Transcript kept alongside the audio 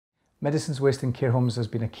Medicines waste in care homes has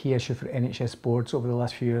been a key issue for NHS boards over the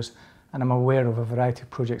last few years, and I'm aware of a variety of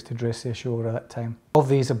projects to address the issue over that time. Of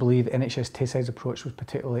these, I believe NHS Tayside's approach was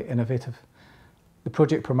particularly innovative. The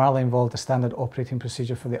project primarily involved a standard operating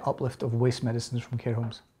procedure for the uplift of waste medicines from care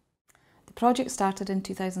homes. The project started in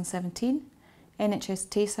 2017. NHS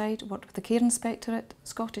Tayside worked with the Care Inspectorate,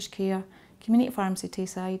 Scottish Care, Community Pharmacy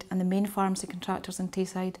Tayside and the main pharmacy contractors in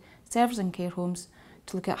Tayside, servers in care homes,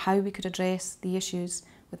 to look at how we could address the issues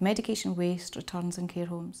with medication waste returns in care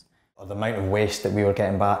homes. The amount of waste that we were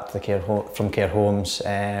getting back to the from care homes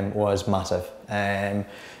was massive. In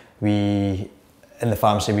the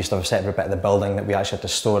pharmacy we used to have a separate bit of the building that we actually had to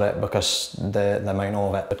store it because the amount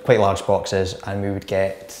of it. But quite large boxes, and we would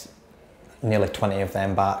get nearly 20 of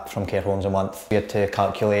them back from care homes a month. We had to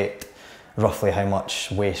calculate roughly how much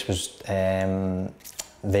waste was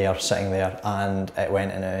there, sitting there, and it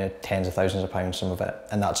went into tens of thousands of pounds, some of it,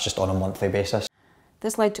 and that's just on a monthly basis.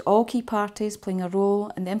 This led to all key parties playing a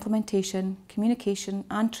role in the implementation, communication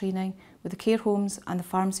and training with the care homes and the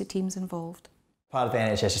pharmacy teams involved. Part of the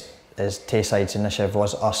NHS Tayside's initiative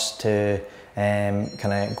was us to kind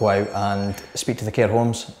of go out and speak to the care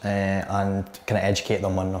homes and kind of educate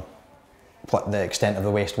them on what the extent of the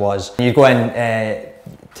waste was. You go in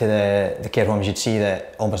to the care homes, you'd see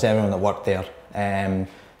that almost everyone that worked there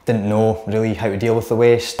didn't know really how to deal with the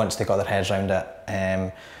waste. Once they got their heads around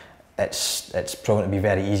it, it's proven to be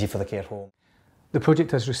very easy for the care home. The project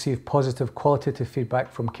has received positive qualitative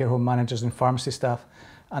feedback from care home managers and pharmacy staff,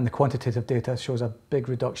 and the quantitative data shows a big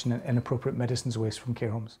reduction in inappropriate medicines waste from care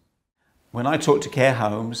homes. When I talk to care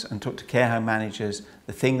homes and talk to care home managers,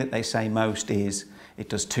 the thing that they say most is it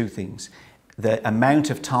does two things. The amount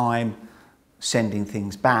of time sending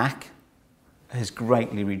things back has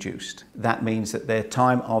greatly reduced. That means that their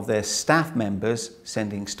time of their staff members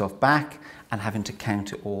sending stuff back and having to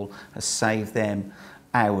count it all has saved them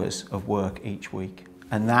hours of work each week.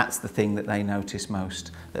 And that's the thing that they notice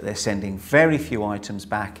most, that they're sending very few items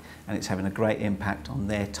back and it's having a great impact on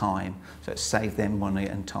their time. So it's saved them money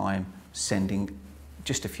and time sending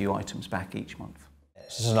just a few items back each month.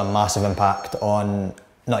 This is a massive impact on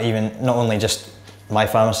not only just my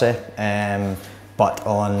pharmacy, but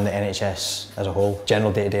on the NHS as a whole.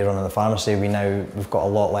 General day-to-day run of the pharmacy, we've got a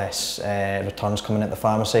lot less returns coming at the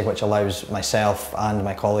pharmacy, which allows myself and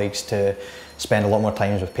my colleagues to spend a lot more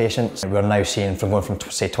time with patients. We're now seeing from going from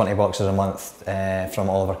say 20 boxes a month from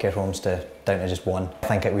all of our care homes down to just one. I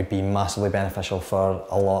think it would be massively beneficial for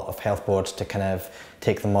a lot of health boards to kind of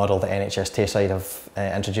take the model that NHS Tayside have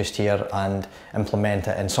introduced here and implement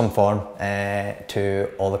it in some form to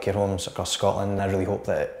all the care homes across Scotland. And I really hope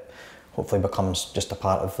that it hopefully becomes just a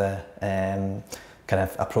part of the kind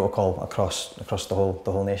of a protocol across the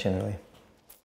whole nation, really.